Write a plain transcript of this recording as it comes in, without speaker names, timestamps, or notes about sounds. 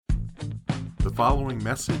The following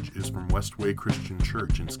message is from Westway Christian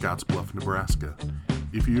Church in Scottsbluff, Nebraska.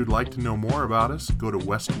 If you'd like to know more about us, go to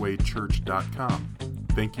westwaychurch.com.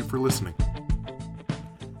 Thank you for listening.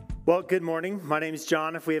 Well, good morning. My name is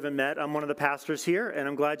John. If we haven't met, I'm one of the pastors here, and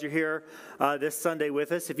I'm glad you're here this Sunday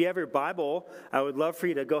with us. If you have your Bible, I would love for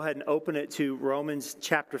you to go ahead and open it to Romans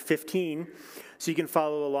chapter 15 so you can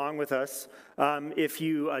follow along with us. If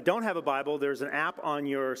you don't have a Bible, there's an app on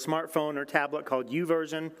your smartphone or tablet called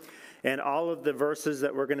YouVersion, and all of the verses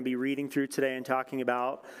that we're going to be reading through today and talking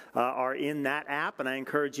about are in that app, and I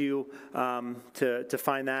encourage you to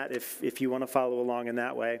find that if you want to follow along in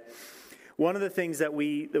that way. One of the things that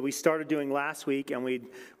we started doing last week, and we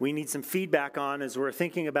need some feedback on, is we're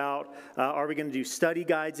thinking about are we going to do study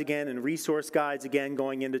guides again and resource guides again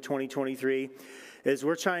going into 2023? Is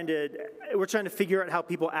we're trying to figure out how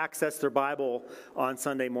people access their Bible on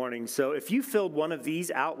Sunday morning. So if you filled one of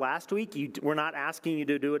these out last week, we're not asking you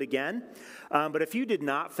to do it again. But if you did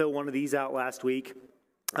not fill one of these out last week,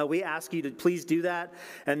 we ask you to please do that,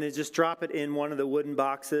 and then just drop it in one of the wooden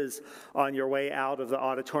boxes on your way out of the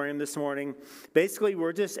auditorium this morning. Basically,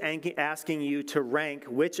 we're just asking you to rank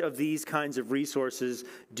which of these kinds of resources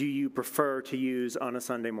do you prefer to use on a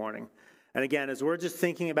Sunday morning. And again, as we're just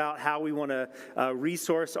thinking about how we want to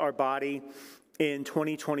resource our body in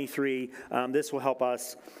 2023, this will help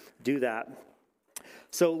us do that.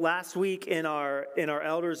 So last week in our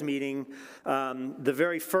elders meeting, the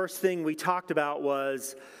very first thing we talked about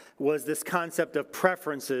was this concept of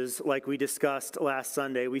preferences, like we discussed last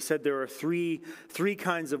Sunday. We said there are three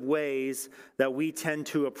kinds of ways that we tend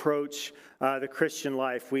to approach the Christian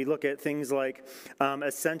life. We look at things like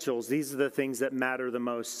essentials. These are the things that matter the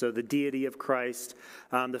most. So the deity of Christ,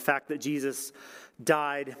 the fact that Jesus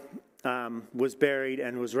died, was buried,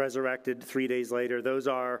 and was resurrected 3 days later. Those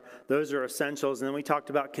are essentials. And then we talked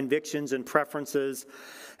about convictions and preferences.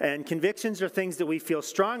 And convictions are things that we feel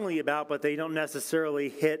strongly about, but they don't necessarily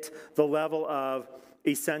hit the level of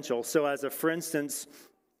essential. So for instance,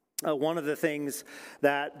 one of the things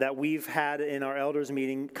that we've had in our elders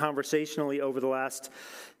meeting conversationally over the last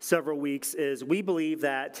several weeks is we believe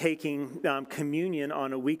that taking communion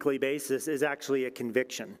on a weekly basis is actually a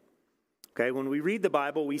conviction. Okay, when we read the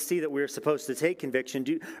Bible, we see that we're supposed to take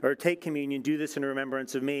take communion, do this in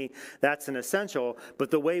remembrance of me. That's an essential.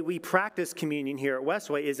 But the way we practice communion here at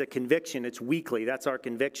Westway is a conviction. It's weekly. That's our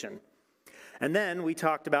conviction. And then we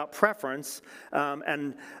talked about preference,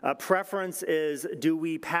 and preference is, do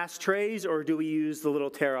we pass trays or do we use the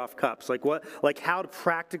little tear-off cups? How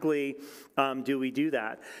practically do we do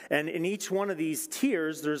that? And in each one of these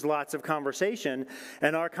tiers, there's lots of conversation.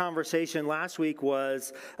 And our conversation last week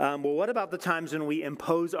was, what about the times when we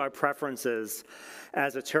impose our preferences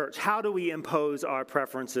as a church? How do we impose our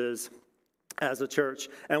preferences as a church?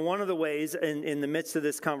 And one of the ways in the midst of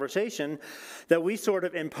this conversation that we sort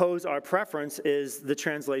of impose our preference is the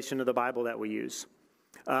translation of the Bible that we use.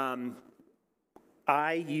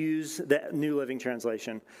 I use the New Living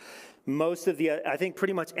Translation. I think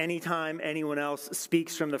pretty much any time anyone else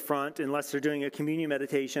speaks from the front, unless they're doing a communion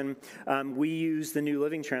meditation, we use the New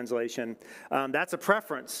Living Translation. That's a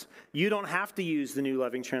preference. You don't have to use the New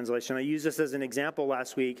Living Translation. I used this as an example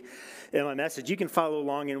last week in my message. You can follow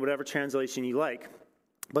along in whatever translation you like.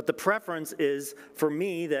 But the preference is, for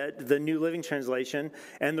me, that the New Living Translation.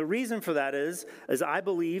 And the reason for that is I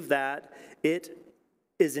believe that it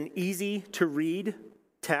is an easy-to-read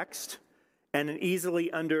text and an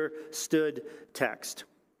easily understood text.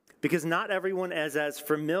 Because not everyone is as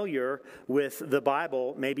familiar with the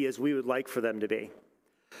Bible maybe as we would like for them to be.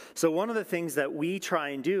 So one of the things that we try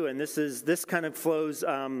and do, and this kind of flows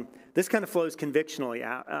convictionally.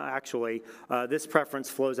 Actually, this preference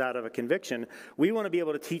flows out of a conviction. We want to be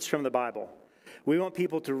able to teach from the Bible. We want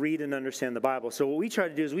people to read and understand the Bible. So what we try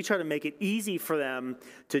to do is we try to make it easy for them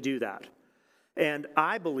to do that. And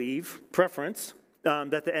I believe preference.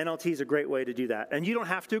 That the NLT is a great way to do that. And you don't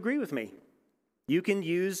have to agree with me. You can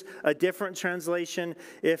use a different translation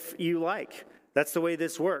if you like. That's the way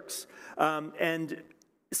this works. And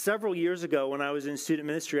several years ago when I was in student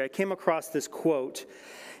ministry, I came across this quote.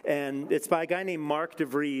 And it's by a guy named Mark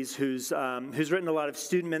DeVries, who's written a lot of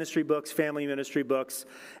student ministry books, family ministry books.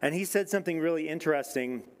 And he said something really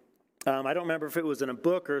interesting. I don't remember if it was in a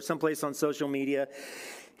book or someplace on social media.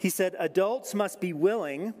 He said, adults must be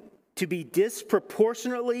willing to be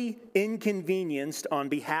disproportionately inconvenienced on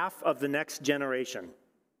behalf of the next generation.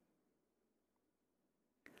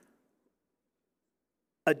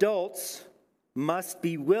 Adults must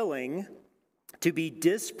be willing to be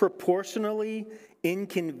disproportionately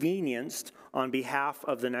inconvenienced on behalf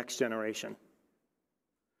of the next generation.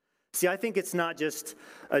 See, I think it's not just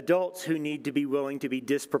adults who need to be willing to be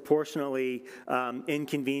disproportionately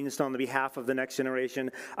inconvenienced on the behalf of the next generation.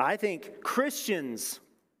 I think Christians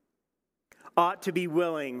ought to be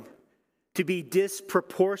willing to be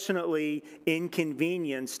disproportionately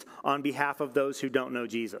inconvenienced on behalf of those who don't know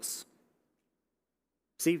Jesus.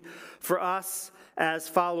 See, for us as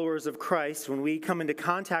followers of Christ, when we come into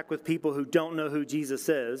contact with people who don't know who Jesus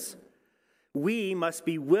is, we must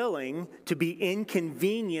be willing to be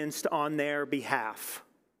inconvenienced on their behalf.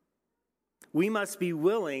 We must be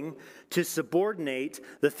willing to subordinate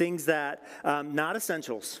the things that, not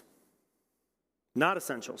essentials,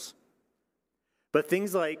 but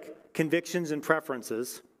things like convictions and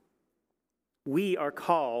preferences. We are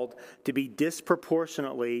called to be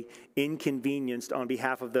disproportionately inconvenienced on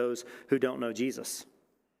behalf of those who don't know Jesus.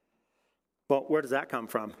 Well, where does that come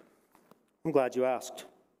from? I'm glad you asked.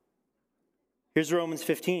 Here's Romans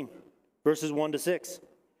 15, verses 1 to 6.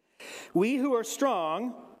 We who are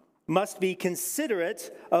strong must be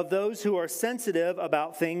considerate of those who are sensitive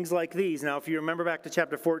about things like these. Now, if you remember back to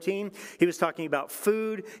chapter 14, he was talking about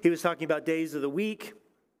food. He was talking about days of the week.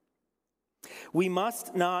 We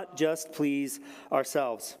must not just please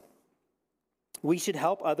ourselves. We should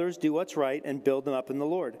help others do what's right and build them up in the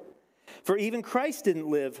Lord. For even Christ didn't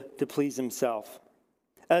live to please himself.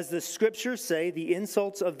 As the scriptures say, the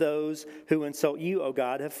insults of those who insult you, O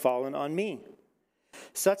God, have fallen on me.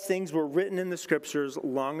 Such things were written in the scriptures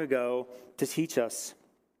long ago to teach us.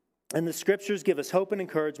 And the scriptures give us hope and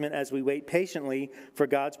encouragement as we wait patiently for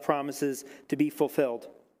God's promises to be fulfilled.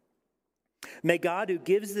 May God, who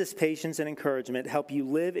gives this patience and encouragement, help you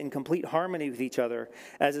live in complete harmony with each other,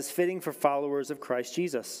 as is fitting for followers of Christ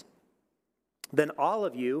Jesus. Then all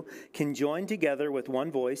of you can join together with one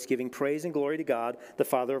voice, giving praise and glory to God, the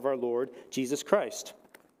Father of our Lord, Jesus Christ.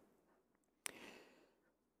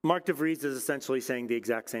 Mark DeVries is essentially saying the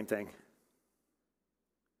exact same thing.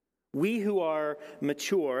 We who are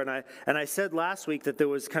mature, and I said last week that there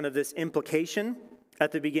was kind of this implication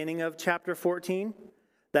at the beginning of chapter 14,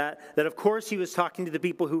 that of course he was talking to the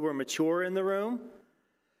people who were mature in the room.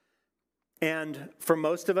 And for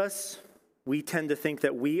most of us, we tend to think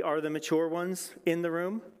that we are the mature ones in the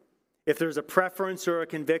room. If there's a preference or a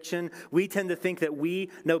conviction, we tend to think that we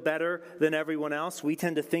know better than everyone else. We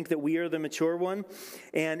tend to think that we are the mature one.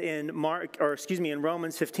 And in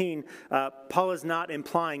Romans 15, Paul is not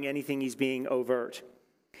implying anything he's being overt.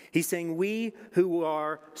 He's saying we who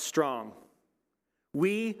are strong,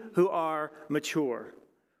 we who are mature,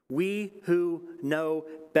 we who know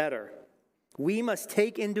better, we must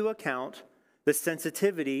take into account the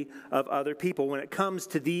sensitivity of other people when it comes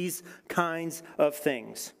to these kinds of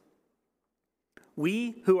things.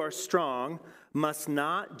 We who are strong must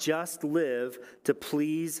not just live to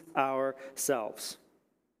please ourselves.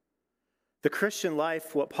 The Christian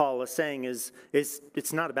life, what Paul is saying is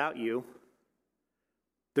it's not about you.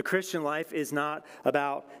 The Christian life is not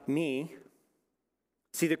about me.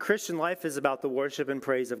 See, the Christian life is about the worship and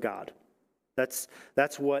praise of God. That's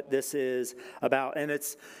what this is about. And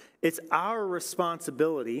it's our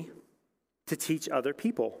responsibility to teach other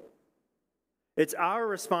people. It's our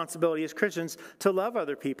responsibility as Christians to love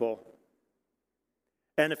other people.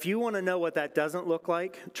 And if you want to know what that doesn't look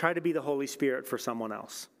like, try to be the Holy Spirit for someone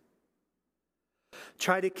else.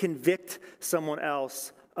 Try to convict someone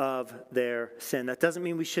else of their sin. That doesn't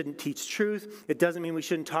mean we shouldn't teach truth. It doesn't mean we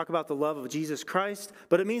shouldn't talk about the love of Jesus Christ.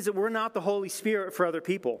 But it means that we're not the Holy Spirit for other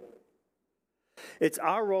people. It's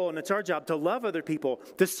our role and it's our job to love other people,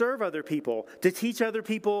 to serve other people, to teach other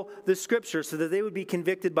people the scripture so that they would be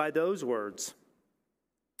convicted by those words.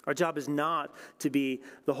 Our job is not to be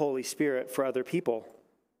the Holy Spirit for other people.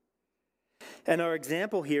 And our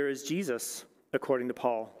example here is Jesus, according to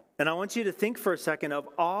Paul. And I want you to think for a second of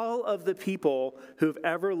all of the people who've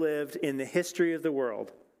ever lived in the history of the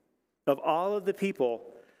world. Of all of the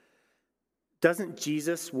people, wouldn't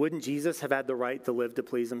Jesus have had the right to live to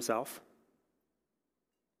please himself?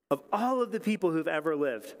 Of all of the people who've ever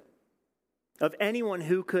lived, of anyone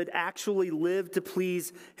who could actually live to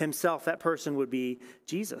please himself, that person would be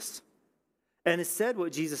Jesus. And instead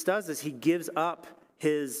what Jesus does is he gives up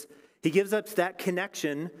that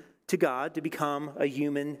connection to God to become a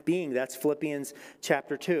human being. That's Philippians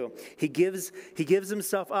chapter 2. He gives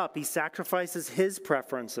himself up. He sacrifices his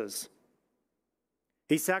preferences.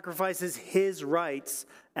 He sacrifices his rights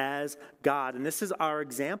as God. And this is our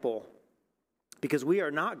example because we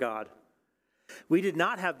are not God. We did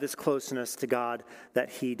not have this closeness to God that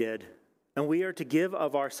he did. And we are to give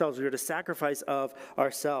of ourselves. We are to sacrifice of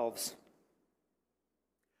ourselves.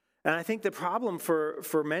 And I think the problem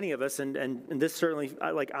for many of us, and this certainly,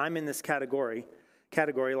 like I'm in this category,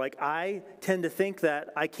 category. Like, I tend to think that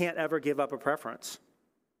I can't ever give up a preference.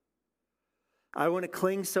 I want to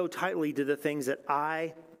cling so tightly to the things that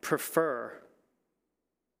I prefer.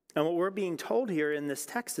 And what we're being told here in this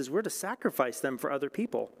text is we're to sacrifice them for other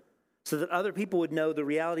people so that other people would know the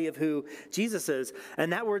reality of who Jesus is.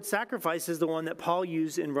 And that word sacrifice is the one that Paul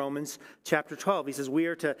used in Romans chapter 12. He says we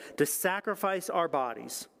are to sacrifice our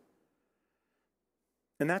bodies.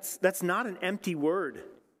 And that's not an empty word.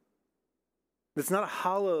 It's not a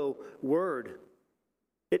hollow word.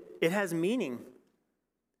 It has meaning.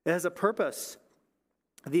 It has a purpose.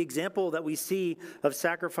 The example that we see of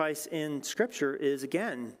sacrifice in Scripture is,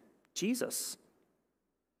 again, Jesus.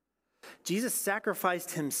 Jesus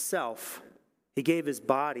sacrificed himself. He gave his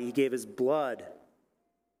body, he gave his blood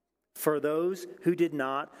for those who did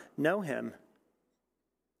not know him.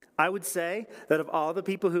 I would say that of all the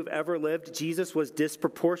people who've ever lived, Jesus was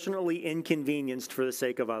disproportionately inconvenienced for the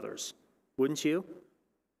sake of others. Wouldn't you?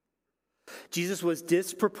 Jesus was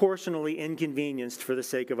disproportionately inconvenienced for the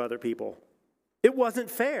sake of other people. It wasn't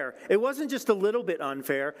fair. It wasn't just a little bit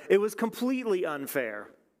unfair. It was completely unfair.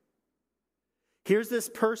 Here's this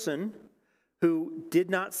person who did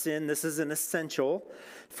not sin. This is an essential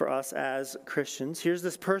for us as Christians. Here's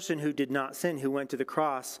this person who did not sin, who went to the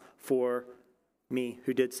cross for me,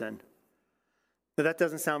 who did sin. Now, that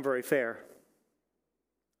doesn't sound very fair.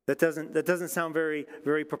 That doesn't sound very,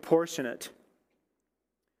 very proportionate.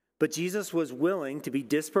 But Jesus was willing to be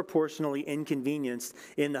disproportionately inconvenienced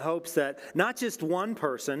in the hopes that not just one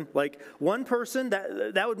person, like one person,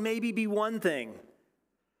 that would maybe be one thing.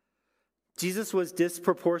 Jesus was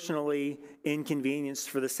disproportionately inconvenienced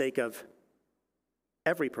for the sake of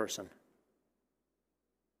every person.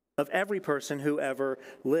 Of every person who ever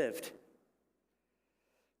lived.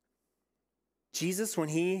 Jesus, when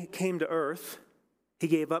he came to earth, he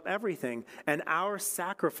gave up everything. And our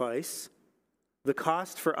sacrifice, the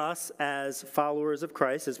cost for us as followers of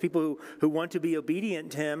Christ, as people who want to be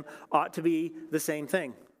obedient to him, ought to be the same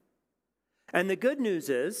thing. And the good news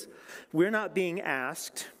is, we're not being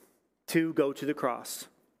asked to go to the cross.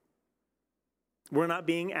 We're not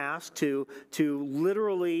being asked to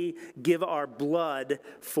literally give our blood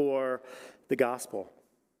for the gospel.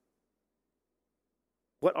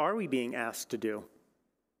 What are we being asked to do?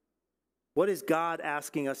 What is God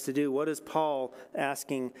asking us to do? What is Paul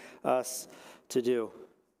asking us to do?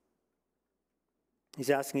 He's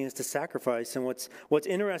asking us to sacrifice. And what's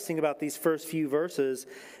interesting about these first few verses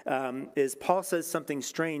is Paul says something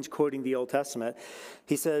strange, quoting the Old Testament.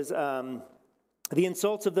 He says, the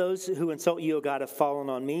insults of those who insult you, O God, have fallen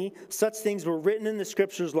on me. Such things were written in the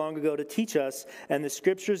Scriptures long ago to teach us, and the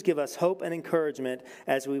Scriptures give us hope and encouragement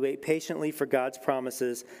as we wait patiently for God's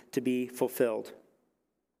promises to be fulfilled.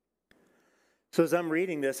 So as I'm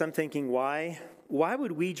reading this, I'm thinking, why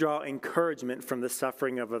would we draw encouragement from the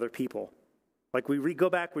suffering of other people? Like we go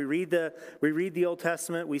back, we read the Old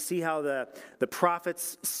Testament, we see how the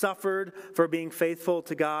prophets suffered for being faithful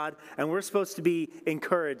to God, and we're supposed to be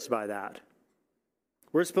encouraged by that.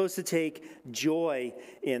 We're supposed to take joy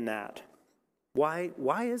in that. Why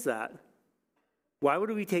is that? Why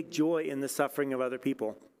would we take joy in the suffering of other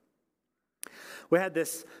people? We had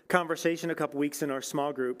this conversation a couple weeks in our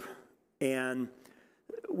small group, and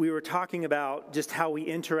we were talking about just how we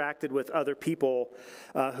interacted with other people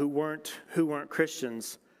who weren't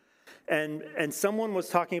Christians. And someone was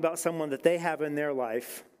talking about someone that they have in their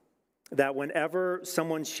life that whenever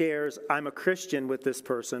someone shares, I'm a Christian with this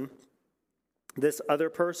person, this other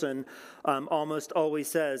person almost always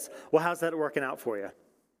says, well, how's that working out for you?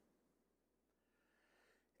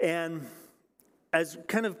 And as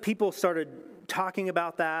kind of people started talking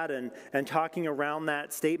about that and talking around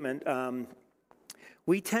that statement,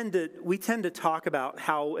 we tend to talk about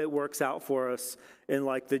how it works out for us in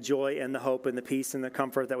like the joy and the hope and the peace and the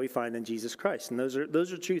comfort that we find in Jesus Christ. And those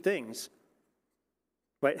are true things.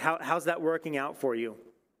 Right? How's that working out for you?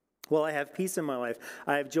 Well, I have peace in my life.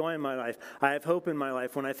 I have joy in my life. I have hope in my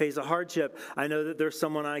life. When I face a hardship, I know that there's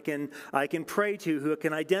someone I can pray to who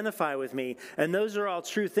can identify with me. And those are all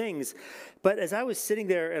true things. But as I was sitting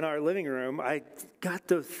there in our living room, I got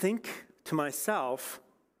to think to myself,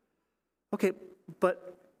 okay,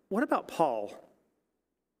 but what about Paul?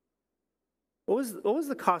 What was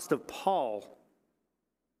the cost of Paul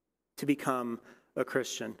to become a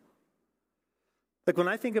Christian? Like when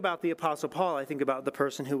I think about the Apostle Paul, I think about the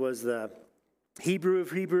person who was the Hebrew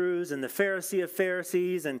of Hebrews and the Pharisee of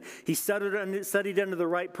Pharisees, and he studied under the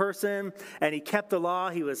right person, and he kept the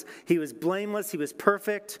law. He was blameless. He was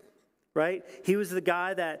perfect. right? He was the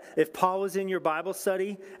guy that if Paul was in your Bible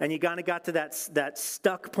study and you kind of got to that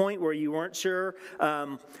stuck point where you weren't sure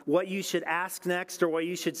what you should ask next or what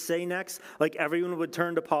you should say next, like everyone would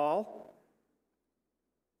turn to Paul.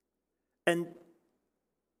 And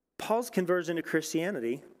Paul's conversion to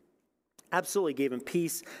Christianity absolutely gave him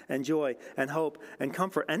peace and joy and hope and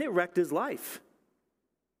comfort, and it wrecked his life.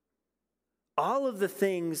 All of the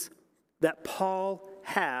things that Paul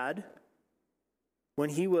had when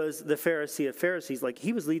he was the Pharisee of Pharisees, like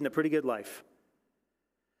he was leading a pretty good life.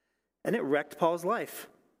 And it wrecked Paul's life.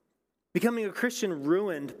 Becoming a Christian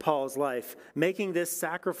ruined Paul's life. Making this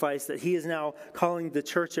sacrifice that he is now calling the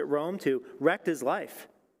church at Rome to wrecked his life.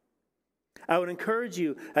 I would encourage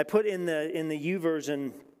you, I put in the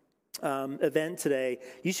YouVersion event today,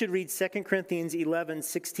 you should read 2 Corinthians 11,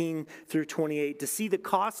 16 through 28 to see the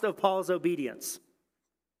cost of Paul's obedience.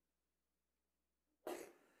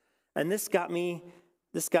 And this got me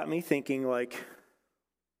thinking, like,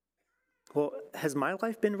 well, has my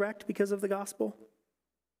life been wrecked because of the gospel?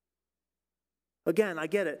 Again, I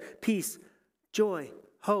get it. Peace, joy,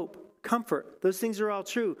 hope, comfort. Those things are all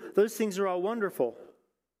true. Those things are all wonderful.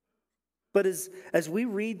 But as we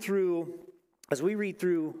read through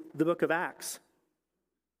the book of Acts,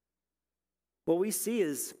 what we see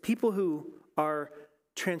is people who are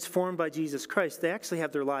transformed by Jesus Christ, they actually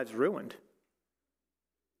have their lives ruined.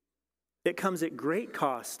 It comes at great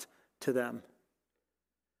cost to them.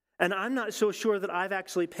 And I'm not so sure that I've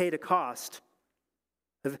actually paid a cost.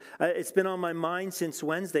 It's been on my mind since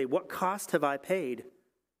Wednesday. What cost have I paid?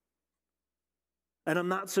 And I'm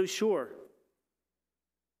not so sure.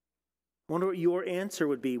 I wonder what your answer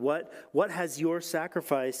would be. What has your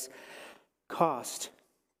sacrifice cost?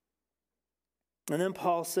 And then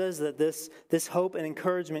Paul says that this hope and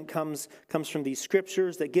encouragement comes from these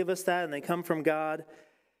scriptures that give us that, and they come from God.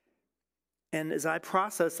 And as I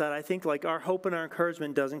process that, I think like our hope and our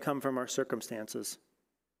encouragement doesn't come from our circumstances.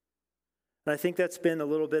 And I think that's been a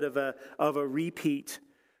little bit of a repeat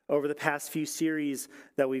over the past few series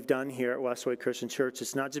that we've done here at Westway Christian Church.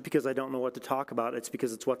 It's not just because I don't know what to talk about, it's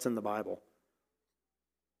because it's what's in the Bible.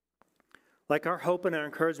 Like our hope and our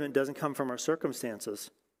encouragement doesn't come from our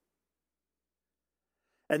circumstances.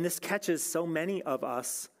 And this catches so many of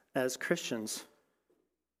us as Christians.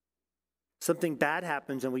 Something bad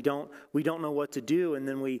happens and we don't know what to do, and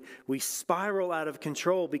then we spiral out of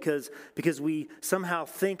control because we somehow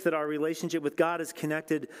think that our relationship with God is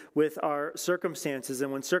connected with our circumstances.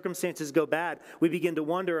 And when circumstances go bad, we begin to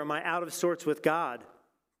wonder, am I out of sorts with God?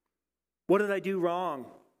 What did I do wrong?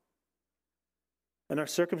 And our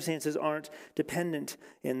circumstances aren't dependent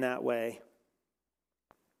in that way.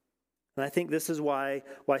 And I think this is why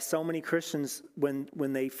so many Christians,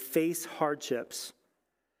 when they face hardships,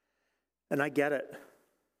 and I get it.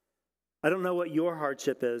 I don't know what your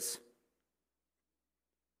hardship is.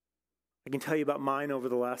 I can tell you about mine over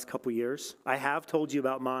the last couple years. I have told you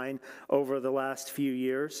about mine over the last few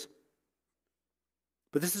years.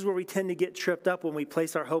 But this is where we tend to get tripped up when we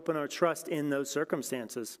place our hope and our trust in those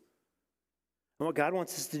circumstances. And what God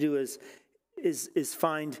wants us to do is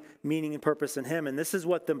find meaning and purpose in Him. And this is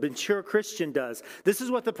what the mature Christian does. This is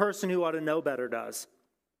what the person who ought to know better does.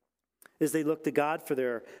 Is they look to God for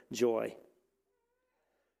their joy.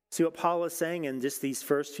 See, what Paul is saying in just these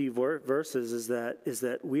first few verses is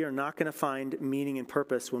that we are not going to find meaning and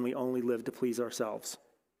purpose when we only live to please ourselves.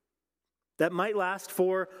 That might last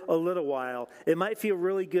for a little while. It might feel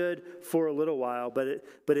really good for a little while, but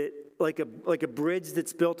it like a bridge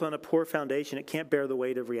that's built on a poor foundation, it can't bear the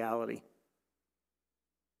weight of reality.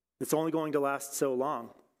 It's only going to last so long.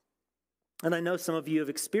 And I know some of you have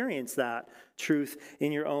experienced that truth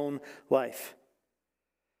in your own life.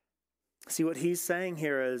 See, what he's saying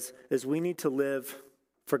here is we need to live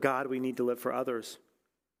for God, we need to live for others.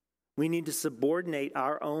 We need to subordinate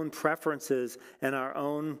our own preferences and our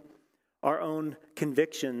own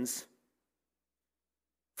convictions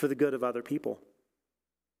for the good of other people.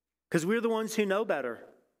 Because we're the ones who know better.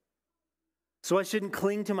 So I shouldn't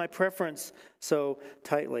cling to my preference so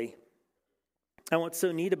tightly. And what's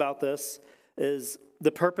so neat about this is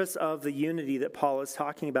the purpose of the unity that Paul is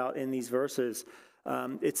talking about in these verses.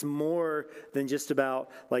 It's more than just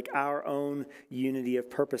about like our own unity of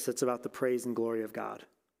purpose. It's about the praise and glory of God.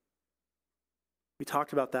 We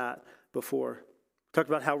talked about that before. We talked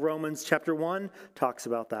about how Romans chapter 1 talks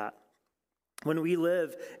about that. When we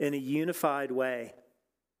live in a unified way,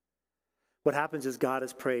 what happens is God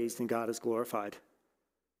is praised and God is glorified.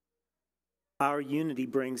 Our unity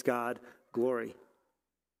brings God glory.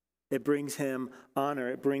 It brings Him honor.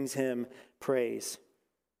 It brings Him praise.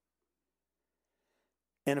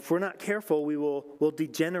 And if we're not careful, we'll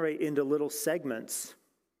degenerate into little segments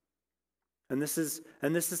And this is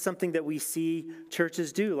something that we see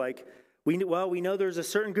churches do. Like, we know there's a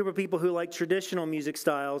certain group of people who like traditional music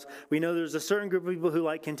styles. We know there's a certain group of people who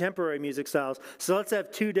like contemporary music styles. So let's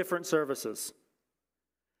have two different services.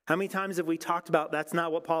 How many times have we talked about that's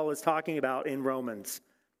not what Paul is talking about in Romans?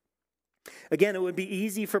 Again, it would be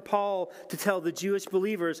easy for Paul to tell the Jewish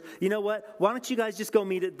believers, you know what, why don't you guys just go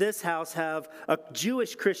meet at this house, have a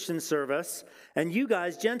Jewish Christian service, and you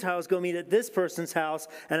guys, Gentiles, go meet at this person's house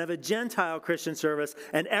and have a Gentile Christian service,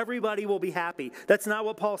 and everybody will be happy. That's not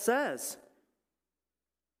what Paul says.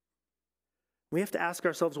 We have to ask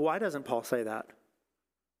ourselves, why doesn't Paul say that?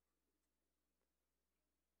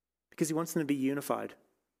 Because he wants them to be unified.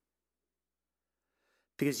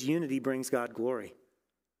 Because unity brings God glory.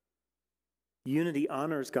 Unity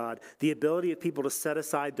honors God. The ability of people to set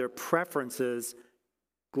aside their preferences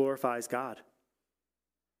glorifies God.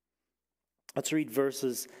 Let's read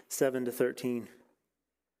verses 7 to 13.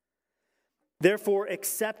 Therefore,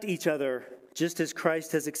 accept each other, just as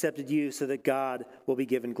Christ has accepted you, so that God will be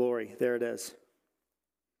given glory. There it is.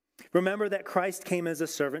 Remember that Christ came as a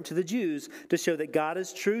servant to the Jews to show that God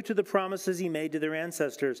is true to the promises he made to their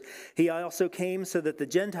ancestors. He also came so that the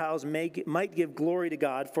Gentiles might give glory to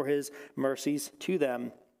God for his mercies to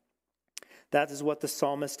them. That is what the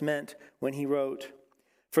psalmist meant when he wrote,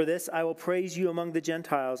 "For this I will praise you among the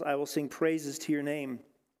Gentiles. I will sing praises to your name."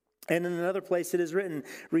 And in another place it is written,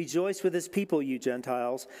 "Rejoice with his people, you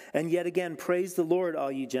Gentiles." And yet again, "Praise the Lord,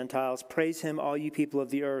 all you Gentiles. Praise him, all you people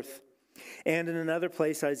of the earth." And in another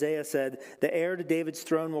place, Isaiah said, "The heir to David's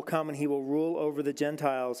throne will come, and he will rule over the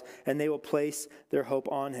Gentiles, and they will place their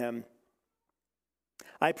hope on him."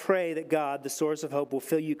 I pray that God, the source of hope, will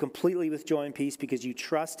fill you completely with joy and peace because you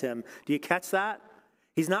trust him. Do you catch that?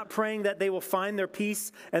 He's not praying that they will find their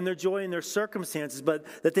peace and their joy in their circumstances, but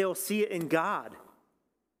that they will see it in God.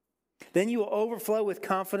 Then you will overflow with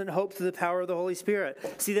confident hope through the power of the Holy Spirit.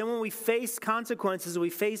 See, then when we face consequences, we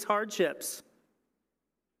face hardships,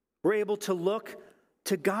 we're able to look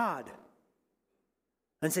to God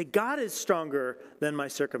and say, God is stronger than my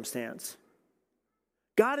circumstance.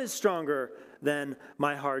 God is stronger than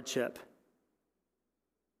my hardship.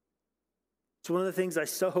 It's one of the things I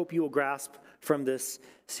so hope you will grasp from this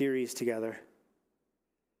series together.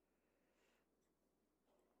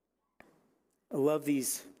 I love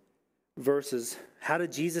these verses. How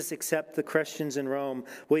did Jesus accept the Christians in Rome?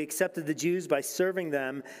 Well, he accepted the Jews by serving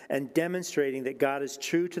them and demonstrating that God is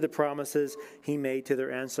true to the promises he made to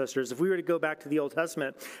their ancestors. If we were to go back to the Old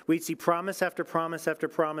Testament, we'd see promise after promise after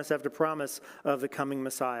promise after promise of the coming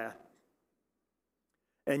Messiah.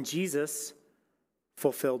 And Jesus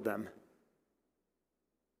fulfilled them.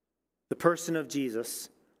 The person of Jesus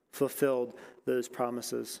fulfilled those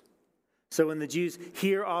promises. So when the Jews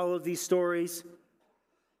hear all of these stories,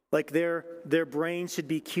 like their brain should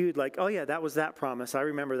be cued like, oh yeah, that was that promise. I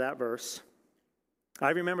remember that verse. I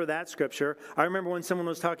remember that scripture. I remember when someone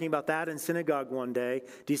was talking about that in synagogue one day.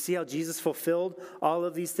 Do you see how Jesus fulfilled all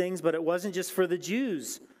of these things? But it wasn't just for the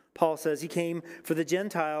Jews. Paul says he came for the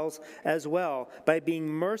Gentiles as well, by being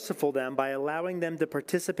merciful to them, by allowing them to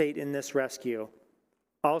participate in this rescue.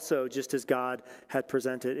 Also, just as God had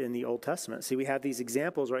presented in the Old Testament. See, we have these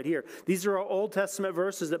examples right here. These are our Old Testament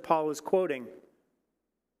verses that Paul is quoting.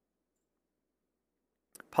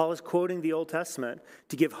 Paul is quoting the Old Testament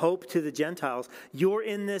to give hope to the Gentiles. You're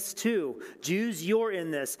in this too. Jews, you're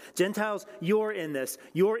in this. Gentiles, you're in this.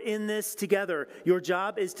 You're in this together. Your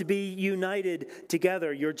job is to be united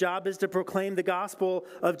together. Your job is to proclaim the gospel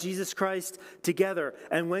of Jesus Christ together.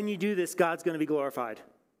 And when you do this, God's going to be glorified.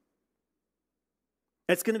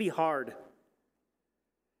 It's going to be hard.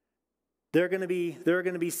 There are going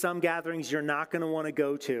to be some gatherings you're not going to want to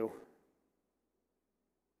go to.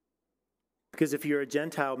 Because if you're a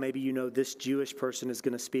Gentile, maybe you know this Jewish person is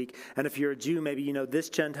going to speak. And if you're a Jew, maybe you know this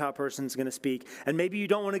Gentile person is going to speak. And maybe you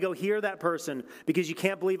don't want to go hear that person because you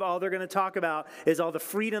can't believe all they're going to talk about is all the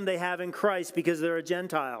freedom they have in Christ because they're a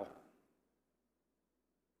Gentile.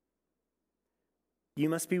 You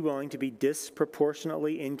must be willing to be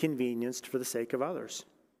disproportionately inconvenienced for the sake of others.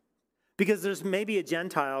 Because there's maybe a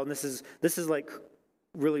Gentile, and this is like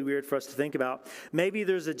really weird for us to think about. Maybe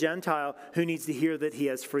there's a Gentile who needs to hear that he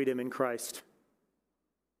has freedom in Christ.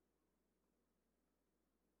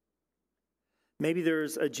 Maybe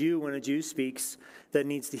there's a Jew, when a Jew speaks, that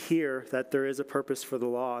needs to hear that there is a purpose for the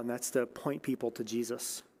law, and that's to point people to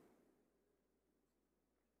Jesus.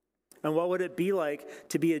 And what would it be like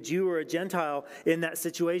to be a Jew or a Gentile in that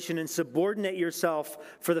situation and subordinate yourself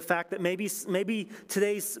for the fact that maybe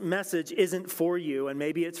today's message isn't for you and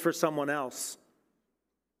maybe it's for someone else?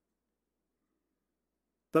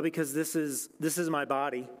 But because this is my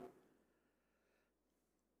body,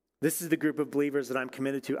 This is the group of believers that I'm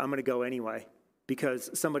committed to. I'm going to go anyway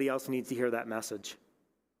because somebody else needs to hear that message.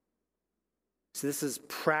 So this is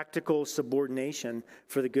practical subordination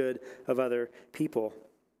for the good of other people.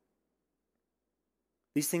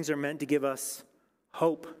 These things are meant to give us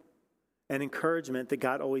hope and encouragement that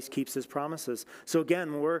God always keeps his promises. So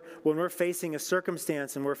again, when we're facing a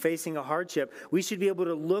circumstance and we're facing a hardship, we should be able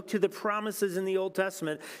to look to the promises in the Old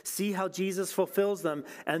Testament, see how Jesus fulfills them,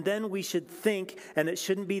 and then we should think, and it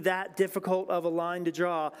shouldn't be that difficult of a line to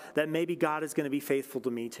draw, that maybe God is going to be faithful to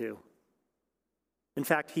me too. In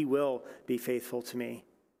fact, he will be faithful to me.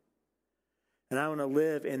 And I want to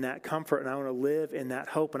live in that comfort, and I want to live in that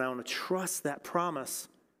hope, and I want to trust that promise.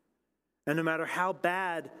 And no matter how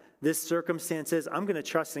bad this circumstance is, I'm going to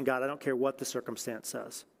trust in God. I don't care what the circumstance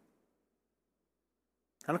says.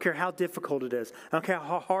 I don't care how difficult it is. I don't care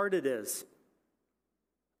how hard it is.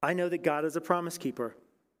 I know that God is a promise keeper.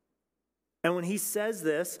 And when he says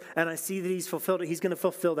this, and I see that he's fulfilled it, he's going to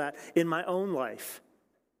fulfill that in my own life.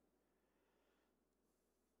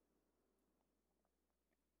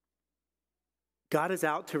 God is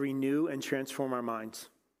out to renew and transform our minds.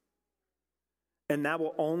 And that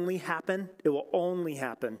will only happen, it will only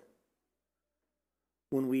happen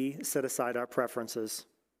when we set aside our preferences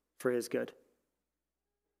for his good.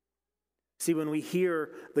 See, when we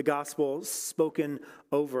hear the gospel spoken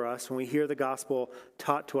over us, when we hear the gospel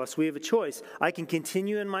taught to us, we have a choice. I can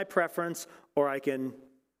continue in my preference, or I can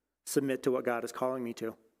submit to what God is calling me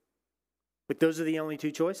to. But those are the only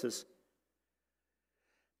two choices.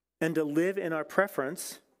 And to live in our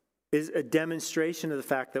preference is a demonstration of the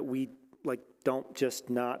fact that we don't just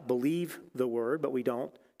not believe the word, but we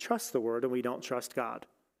don't trust the word and we don't trust God.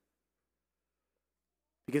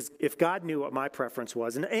 Because if God knew what my preference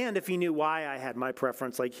was, and if he knew why I had my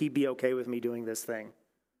preference, he'd be okay with me doing this thing.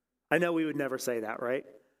 I know we would never say that, right?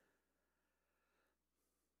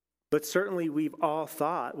 But certainly we've all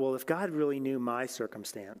thought, well, if God really knew my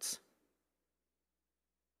circumstance,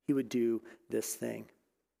 he would do this thing.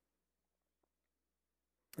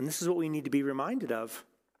 And this is what we need to be reminded of.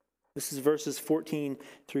 This is verses 14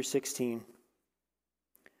 through 16.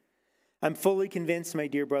 I'm fully convinced, my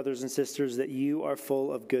dear brothers and sisters, that you are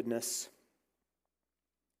full of goodness.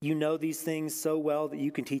 You know these things so well that you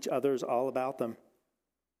can teach others all about them.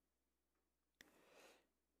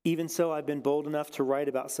 Even so, I've been bold enough to write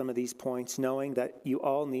about some of these points, knowing that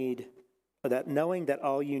all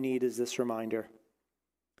you need is this reminder.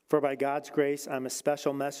 For by God's grace, I'm a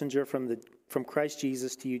special messenger from Christ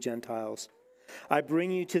Jesus to you Gentiles. I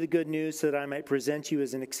bring you to the good news so that I might present you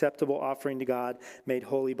as an acceptable offering to God, made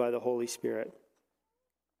holy by the Holy Spirit.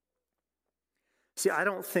 See, I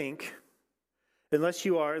don't think, unless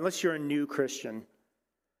you're a new Christian,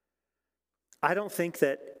 I don't think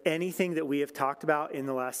that anything that we have talked about in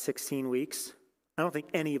the last 16 weeks, I don't think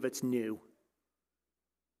any of it's new.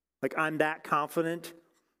 I'm that confident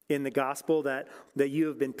in the gospel that you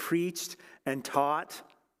have been preached and taught,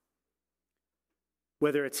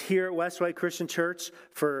 whether it's here at Westway Christian Church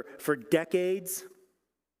for decades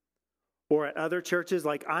or at other churches.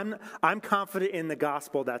 I'm confident in the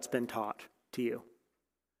gospel that's been taught to you.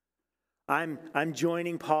 I'm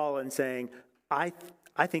joining Paul in saying, I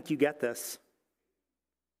think you get this.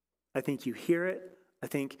 I think you hear it. I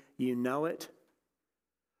think you know it.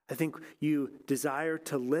 I think you desire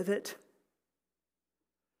to live it.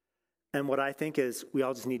 And what I think is we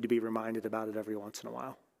all just need to be reminded about it every once in a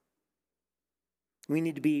while. We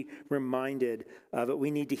need to be reminded of it.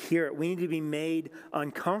 We need to hear it. We need to be made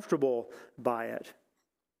uncomfortable by it.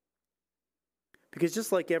 Because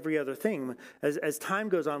just like every other thing, as time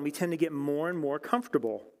goes on, we tend to get more and more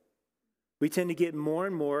comfortable. We tend to get more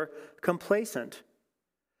and more complacent.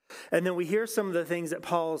 And then we hear some of the things that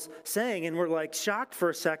Paul's saying, and we're shocked for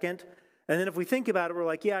a second. And then if we think about it,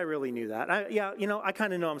 we're yeah, I really knew that. I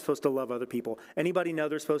kind of know I'm supposed to love other people. Anybody know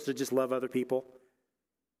they're supposed to just love other people?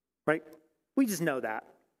 Right? We just know that.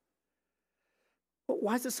 But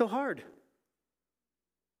why is it so hard?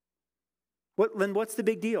 What's the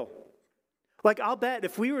big deal? I'll bet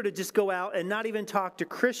if we were to just go out and not even talk to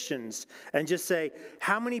Christians and just say,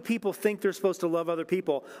 how many people think they're supposed to love other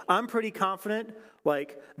people? I'm pretty confident,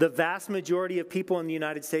 the vast majority of people in the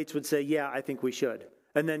United States would say, yeah, I think we should.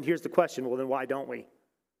 And then here's the question, well, then why don't we?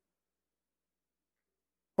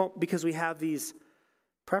 Well, because we have these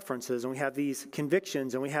preferences and we have these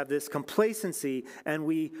convictions and we have this complacency and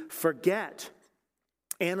we forget.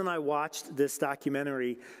 Ann and I watched this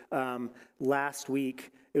documentary last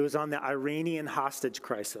week. It was on the Iranian hostage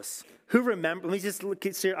crisis. Who remembers? Let me just look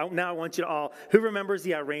at here. Now I want you to all. Who remembers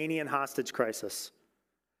the Iranian hostage crisis?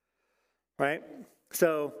 Right?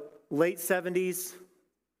 So late 70s,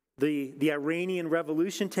 The Iranian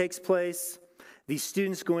Revolution takes place. These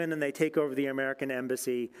students go in and they take over the American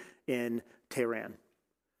embassy in Tehran.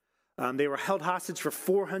 They were held hostage for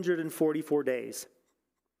 444 days.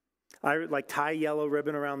 I would tie yellow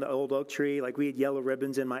ribbon around the old oak tree. We had yellow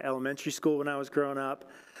ribbons in my elementary school when I was growing up.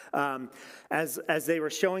 As they were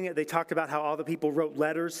showing it, they talked about how all the people wrote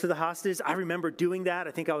letters to the hostages. I remember doing that.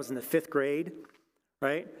 I think I was in the 5th grade,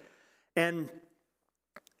 right? And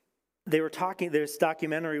they were talking, this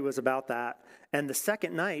documentary was about that. And the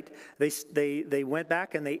second night, they went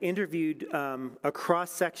back and they interviewed a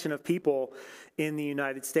cross-section of people in the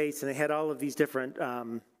United States. And they had all of these different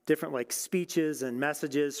speeches and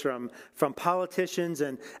messages from politicians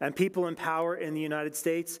and people in power in the United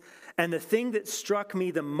States. And the thing that struck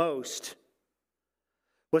me the most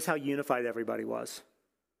was how unified everybody was.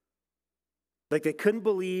 They couldn't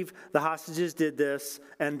believe the hostages did this.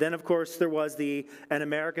 And then, of course, there was and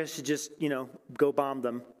America should just, go bomb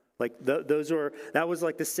them. That was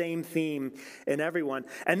the same theme in everyone.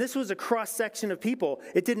 And this was a cross-section of people.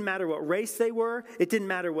 It didn't matter what race they were. It didn't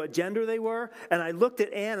matter what gender they were. And I looked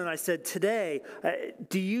at Ann and I said, today,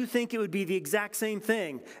 do you think it would be the exact same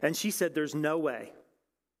thing? And she said, there's no way.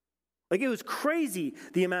 It was crazy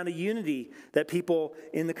the amount of unity that people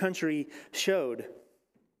in the country showed.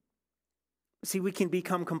 See, we can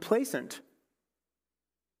become complacent.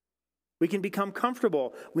 We can become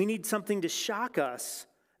comfortable. We need something to shock us.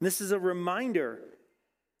 And this is a reminder,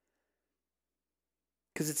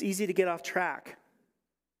 because it's easy to get off track.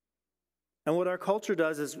 And what our culture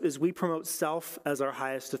does is we promote self as our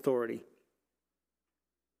highest authority.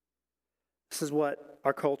 This is what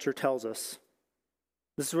our culture tells us.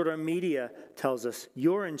 This is what our media tells us.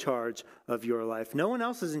 You're in charge of your life. No one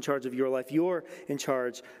else is in charge of your life. You're in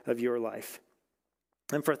charge of your life.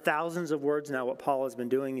 And for thousands of words now, what Paul has been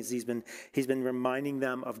doing is he's been reminding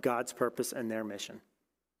them of God's purpose and their mission.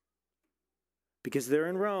 Because they're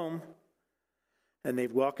in Rome, and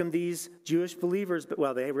they've welcomed these Jewish believers, but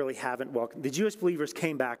they really haven't welcomed. The Jewish believers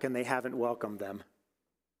came back, and they haven't welcomed them.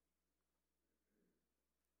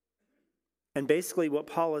 And basically what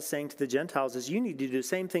Paul is saying to the Gentiles is you need to do the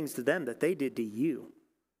same things to them that they did to you.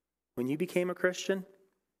 When you became a Christian,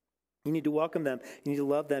 you need to welcome them. You need to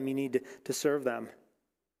love them. You need to serve them.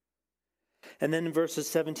 And then in verses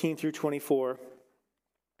 17 through 24,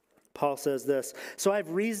 Paul says this, so I have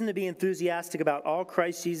reason to be enthusiastic about all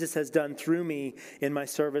Christ Jesus has done through me in my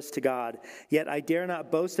service to God. Yet I dare not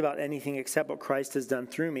boast about anything except what Christ has done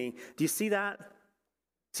through me. Do you see that?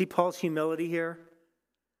 See Paul's humility here?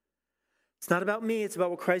 It's not about me, it's about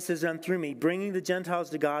what Christ has done through me, bringing the Gentiles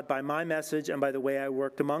to God by my message and by the way I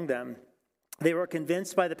worked among them. They were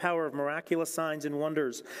convinced by the power of miraculous signs and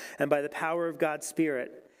wonders and by the power of God's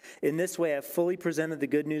Spirit. In this way, I have fully presented the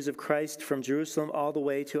good news of Christ from Jerusalem all the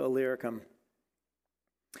way to Illyricum.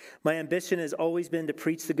 My ambition has always been to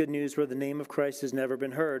preach the good news where the name of Christ has never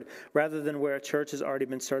been heard, rather than where a church has already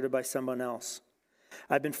been started by someone else.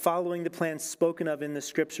 I've been following the plan spoken of in the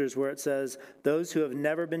Scriptures where it says, those who have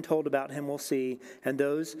never been told about him will see, and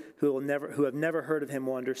those who have never heard of him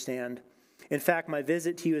will understand. In fact, my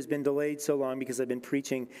visit to you has been delayed so long because I've been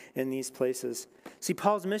preaching in these places. See,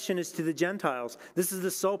 Paul's mission is to the Gentiles. This is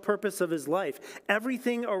the sole purpose of his life.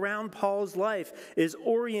 Everything around Paul's life is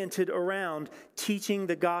oriented around teaching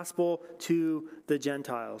the gospel to the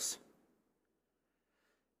Gentiles.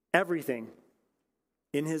 Everything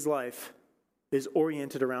in his life is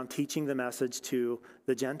oriented around teaching the message to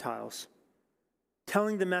the Gentiles.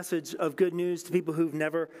 Telling the message of good news to people who've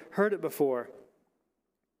never heard it before.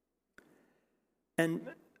 And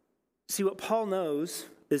see, what Paul knows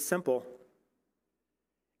is simple.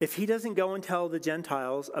 If he doesn't go and tell the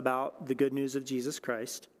Gentiles about the good news of Jesus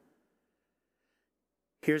Christ,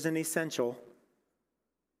 here's an essential.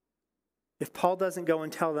 If Paul doesn't go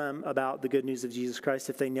and tell them about the good news of Jesus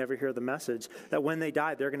Christ, if they never hear the message, that when they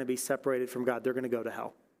die, they're going to be separated from God. They're going to go to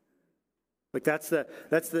hell. That's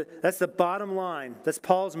the bottom line. That's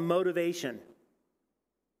Paul's motivation.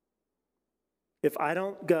 If I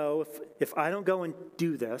don't go and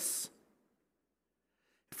do this,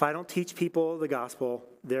 if I don't teach people the gospel,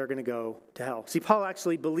 they're going to go to hell. See, Paul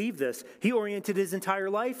actually believed this. He oriented his entire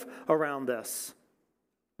life around this.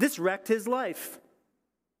 This wrecked his life.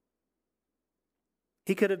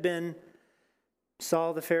 He could have been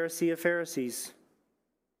Saul, the Pharisee of Pharisees,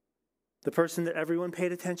 the person that everyone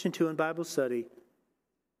paid attention to in Bible study.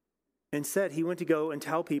 Instead, he went to go and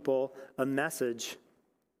tell people a message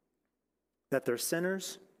that they're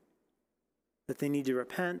sinners, that they need to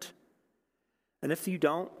repent, and if you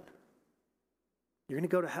don't, you're going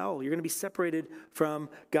to go to hell. You're going to be separated from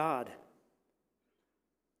God.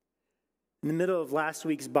 In the middle of last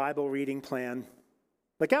week's Bible reading plan,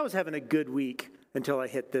 Like, I was having a good week until I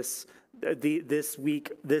hit this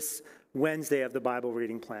Wednesday of the Bible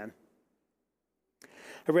reading plan.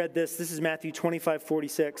 I read this. This is Matthew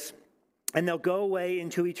 25:46. And they'll go away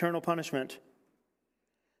into eternal punishment.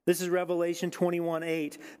 This is Revelation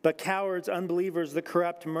 21:8. But cowards, unbelievers, the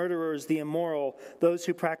corrupt, murderers, the immoral, those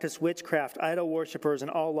who practice witchcraft, idol worshippers,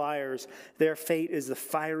 and all liars, their fate is the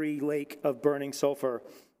fiery lake of burning sulfur.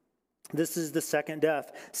 This is the second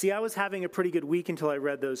death. See, I was having a pretty good week until I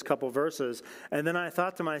read those couple verses. And then I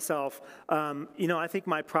thought to myself, I think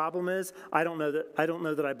my problem is I don't know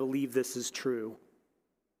that I believe this is true.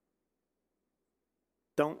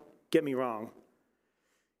 Don't get me wrong.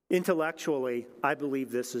 Intellectually, I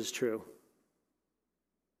believe this is true.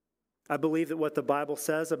 I believe that what the Bible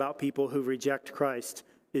says about people who reject Christ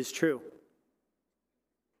is true.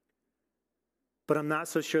 But I'm not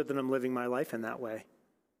so sure that I'm living my life in that way.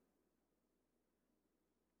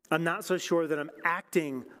 I'm not so sure that I'm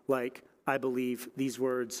acting like I believe these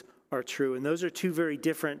words are true. And those are two very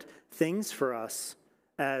different things for us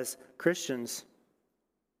as Christians.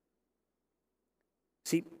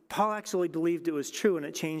 See, Paul actually believed it was true, and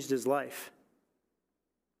it changed his life.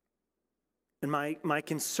 And my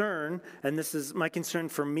concern, and this is my concern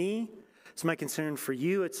for me, it's my concern for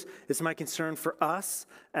you, it's my concern for us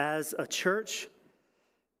as a church.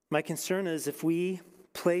 My concern is if we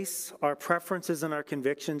place our preferences and our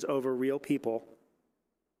convictions over real people,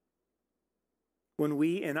 when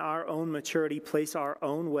we, in our own maturity, place our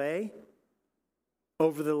own way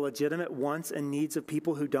over the legitimate wants and needs of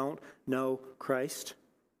people who don't know Christ,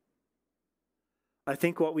 I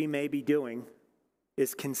think what we may be doing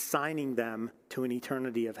is consigning them to an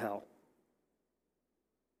eternity of hell.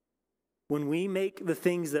 When we make the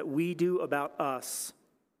things that we do about us,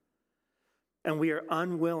 and we are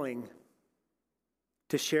unwilling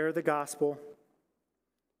to share the gospel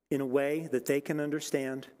in a way that they can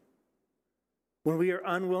understand, when we are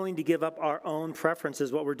unwilling to give up our own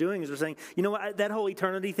preferences, what we're doing is we're saying, you know what, that whole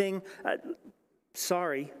eternity thing,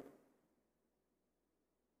 sorry.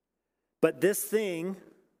 But this thing,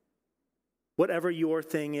 whatever your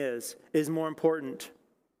thing is more important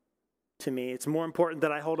to me. It's more important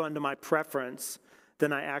that I hold on to my preference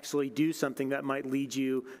than I actually do something that might lead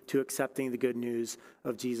you to accepting the good news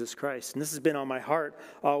of Jesus Christ. And this has been on my heart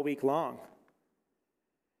all week long.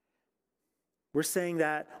 We're saying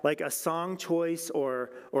that like a song choice or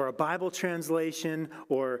a Bible translation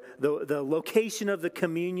or the location of the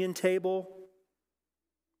communion table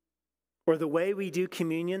or the way we do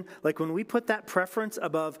communion, like when we put that preference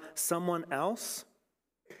above someone else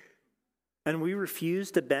and we refuse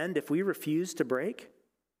to bend, if we refuse to break,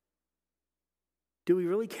 do we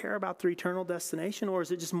really care about the eternal destination? Or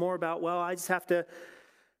is it just more about, well, I just have to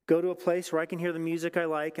go to a place where I can hear the music I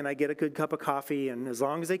like and I get a good cup of coffee, and as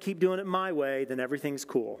long as they keep doing it my way, then everything's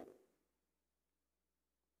cool.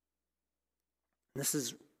 This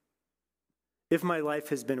is, if my life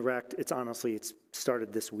has been wrecked, it's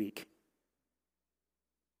started this week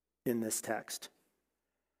in this text.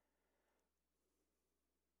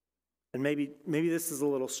 And maybe this is a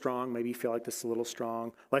little strong. Maybe you feel like this is a little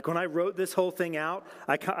strong. Like when I wrote this whole thing out,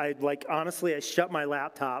 honestly, I shut my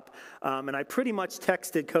laptop and I pretty much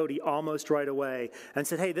texted Cody almost right away and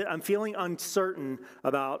said, hey, I'm feeling uncertain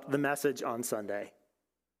about the message on Sunday.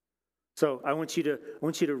 So I want you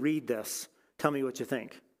to read this. Tell me what you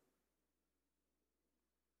think.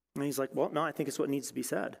 And he's like, well, no, I think it's what needs to be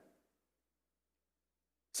said.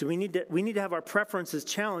 So we need to have our preferences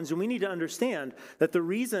challenged, and we need to understand that the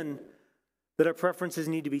reason that our preferences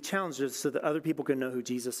need to be challenged is so that other people can know who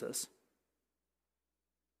Jesus is.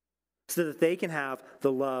 So that they can have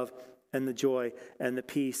the love and the joy and the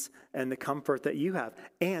peace and the comfort that you have,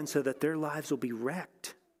 and so that their lives will be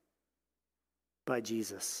wrecked by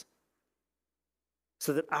Jesus.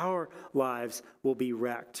 So that our lives will be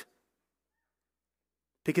wrecked.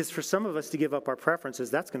 Because for some of us to give up our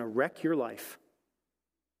preferences, that's going to wreck your life.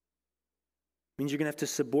 It means you're going to have to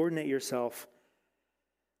subordinate yourself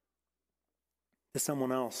to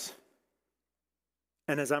someone else.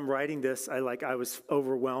 And as I'm writing this, I was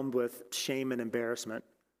overwhelmed with shame and embarrassment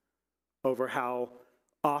over how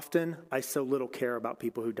often I so little care about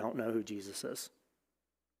people who don't know who Jesus is.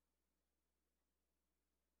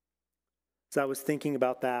 So I was thinking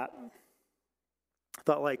about that. I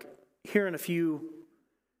thought here in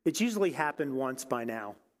it's usually happened once by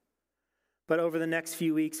now. But over the next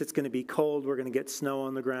few weeks, it's going to be cold. We're going to get snow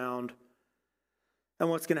on the ground. And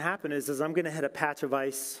what's going to happen is I'm going to hit a patch of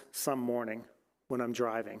ice some morning when I'm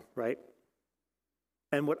driving, right?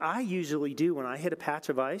 And what I usually do when I hit a patch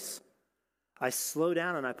of ice, I slow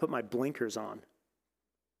down and I put my blinkers on.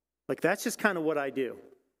 That's just kind of what I do.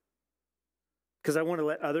 because I want to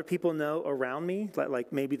let other people know around me,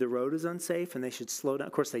 like maybe the road is unsafe and they should slow down.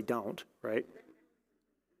 Of course, they don't, right?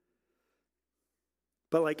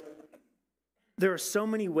 But like, there are so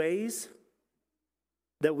many ways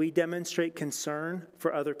that we demonstrate concern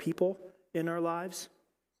for other people in our lives.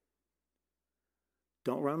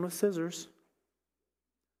 Don't run with scissors.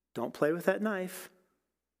 Don't play with that knife.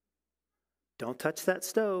 Don't touch that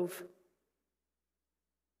stove.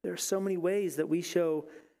 There are so many ways that we show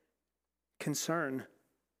concern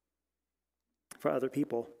for other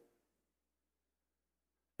people.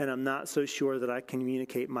 And I'm not so sure that I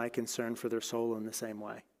communicate my concern for their soul in the same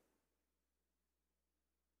way.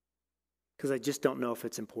 Because I just don't know if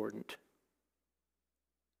it's important.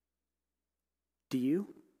 Do you?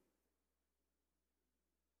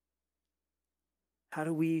 How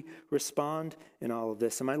do we respond in all of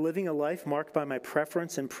this? Am I living a life marked by my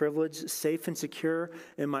preference and privilege, safe and secure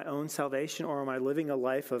in my own salvation? Or am I living a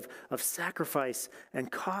life of sacrifice and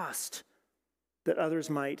cost that others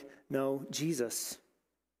might know Jesus?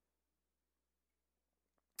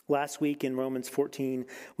 Last week in Romans 14,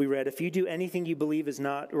 we read, if you do anything you believe is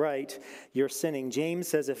not right, you're sinning. James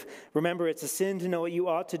says, remember, it's a sin to know what you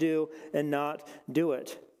ought to do and not do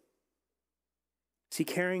it. See,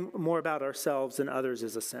 caring more about ourselves than others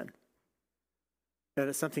is a sin. And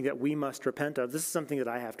it's something that we must repent of. This is something that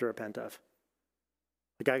I have to repent of.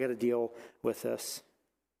 Like, I got to deal with this.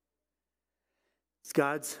 It's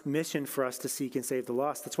God's mission for us to seek and save the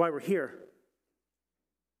lost. That's why we're here.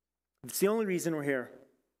 It's the only reason we're here.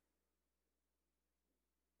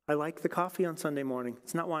 I like the coffee on Sunday morning.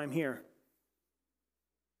 It's not why I'm here.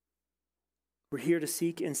 We're here to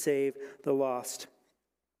seek and save the lost.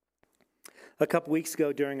 A couple weeks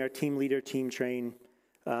ago during our team leader team train,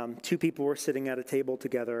 two people were sitting at a table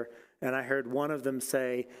together, and I heard one of them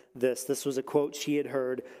say this. This was a quote she had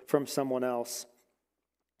heard from someone else.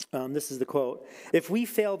 This is the quote. If we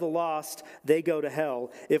fail the lost, they go to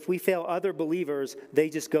hell. If we fail other believers, they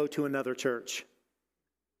just go to another church.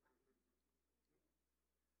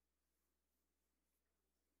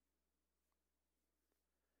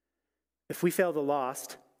 If we fail the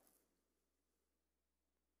lost,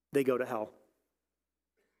 they go to hell.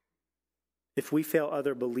 If we fail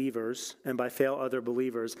other believers, and by fail other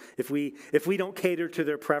believers, if we don't cater to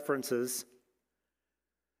their preferences,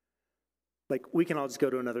 like, we can all just go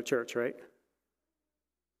to another church, right?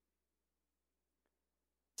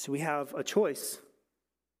 So we have a choice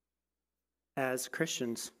as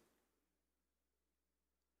Christians.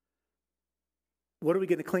 What are we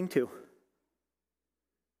going to cling to?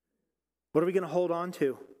 What are we going to hold on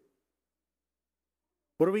to?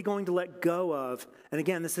 What are we going to let go of? And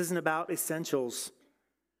again, this isn't about essentials.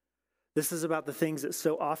 This is about the things that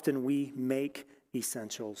so often we make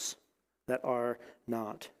essentials that are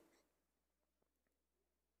not.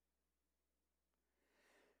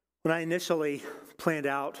 When I initially planned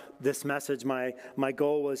out this message, my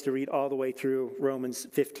goal was to read all the way through Romans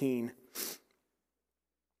 15.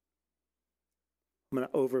 I'm going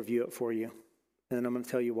to overview it for you, and then I'm going to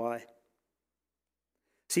tell you why.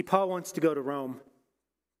 See, Paul wants to go to Rome.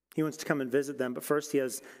 He wants to come and visit them, but first he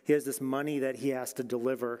has this money that he has to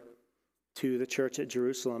deliver to the church at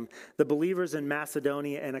Jerusalem. The believers in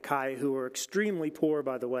Macedonia and Achaia, who were extremely poor,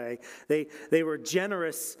 by the way, they were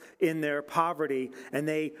generous in their poverty, and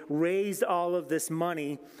they raised all of this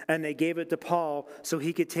money, and they gave it to Paul so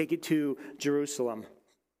he could take it to Jerusalem.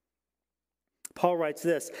 Paul writes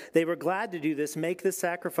this, they were glad to do this, make this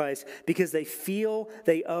sacrifice, because they feel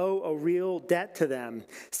they owe a real debt to them.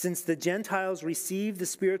 Since the Gentiles receive the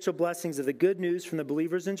spiritual blessings of the good news from the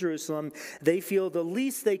believers in Jerusalem, they feel the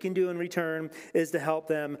least they can do in return is to help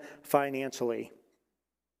them financially.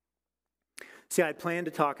 See, I planned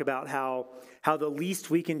to talk about how the least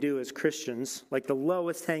we can do as Christians, like the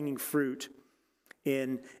lowest hanging fruit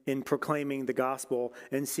in proclaiming the gospel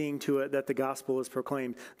and seeing to it that the gospel is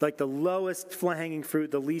proclaimed. Like the lowest hanging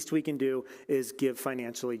fruit, the least we can do is give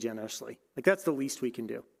financially generously. Like that's the least we can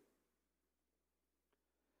do. I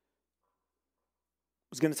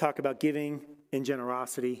was going to talk about giving and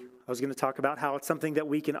generosity. I was going to talk about how it's something that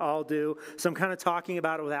we can all do. So I'm kind of talking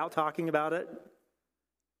about it without talking about it.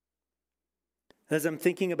 As I'm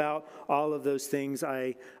thinking about all of those things,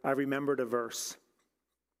 I remembered a verse.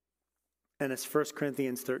 And it's 1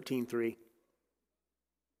 Corinthians 13:3.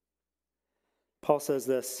 Paul says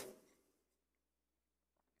this,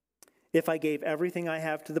 if I gave everything I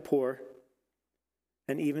have to the poor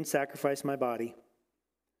and even sacrificed my body,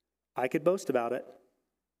 I could boast about it.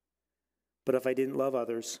 But if I didn't love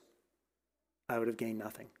others, I would have gained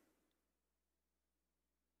nothing.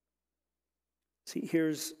 See,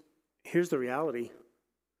 here's the reality.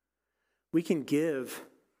 We can give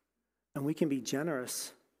And we can be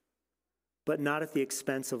generous, but not at the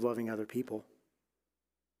expense of loving other people.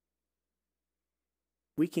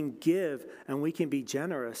 We can give and we can be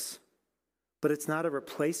generous, but it's not a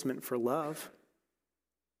replacement for love.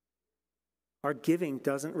 Our giving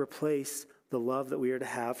doesn't replace the love that we are to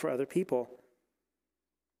have for other people.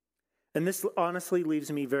 And this honestly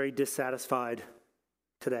leaves me very dissatisfied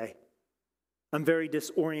today. I'm very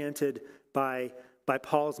disoriented by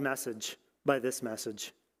Paul's message, by this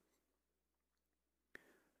message.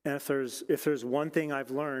 And if there's one thing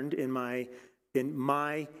I've learned in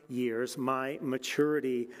my years, my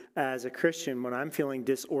maturity as a Christian, when I'm feeling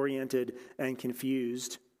disoriented and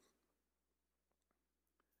confused,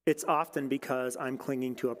 it's often because I'm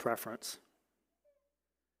clinging to a preference.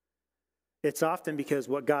 It's often because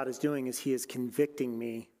what God is doing is He is convicting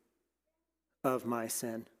me of my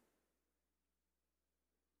sin.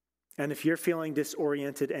 And if you're feeling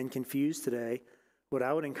disoriented and confused today, what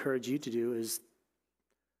I would encourage you to do is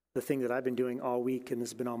the thing that I've been doing all week and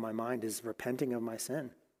has been on my mind is repenting of my sin.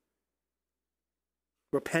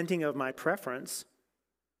 Repenting of my preference.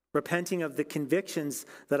 Repenting of the convictions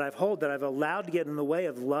that I've held, that I've allowed to get in the way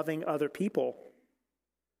of loving other people.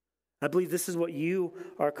 I believe this is what you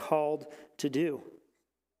are called to do.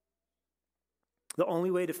 The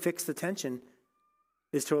only way to fix the tension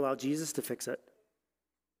is to allow Jesus to fix it.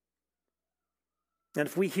 And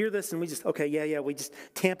if we hear this and we just, we just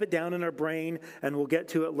tamp it down in our brain and we'll get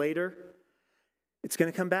to it later, it's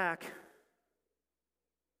going to come back.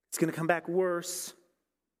 It's going to come back worse.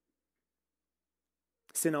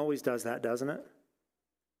 Sin always does that, doesn't it?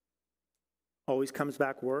 Always comes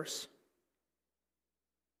back worse.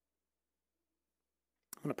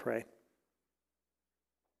 I'm going to pray.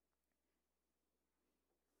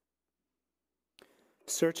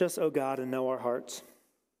 Search us, O God, and know our hearts.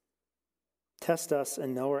 Test us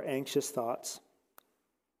and know our anxious thoughts.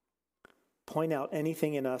 Point out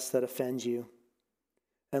anything in us that offends you,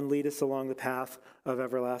 and lead us along the path of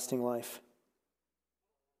everlasting life.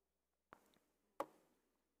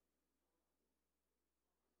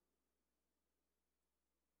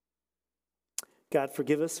 God,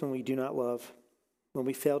 forgive us when we do not love, when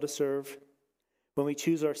we fail to serve, when we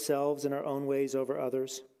choose ourselves and our own ways over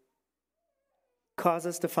others. Cause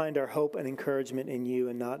us to find our hope and encouragement in you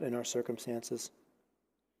and not in our circumstances.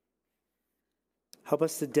 Help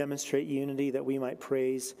us to demonstrate unity that we might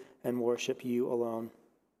praise and worship you alone.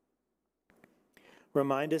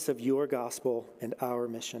 Remind us of your gospel and our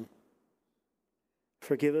mission.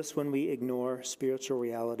 Forgive us when we ignore spiritual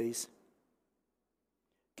realities.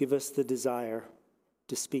 Give us the desire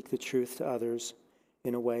to speak the truth to others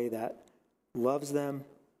in a way that loves them,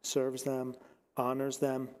 serves them, honors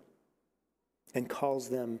them, and calls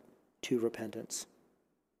them to repentance.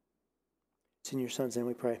 It's in your Son's name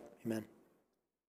we pray. Amen.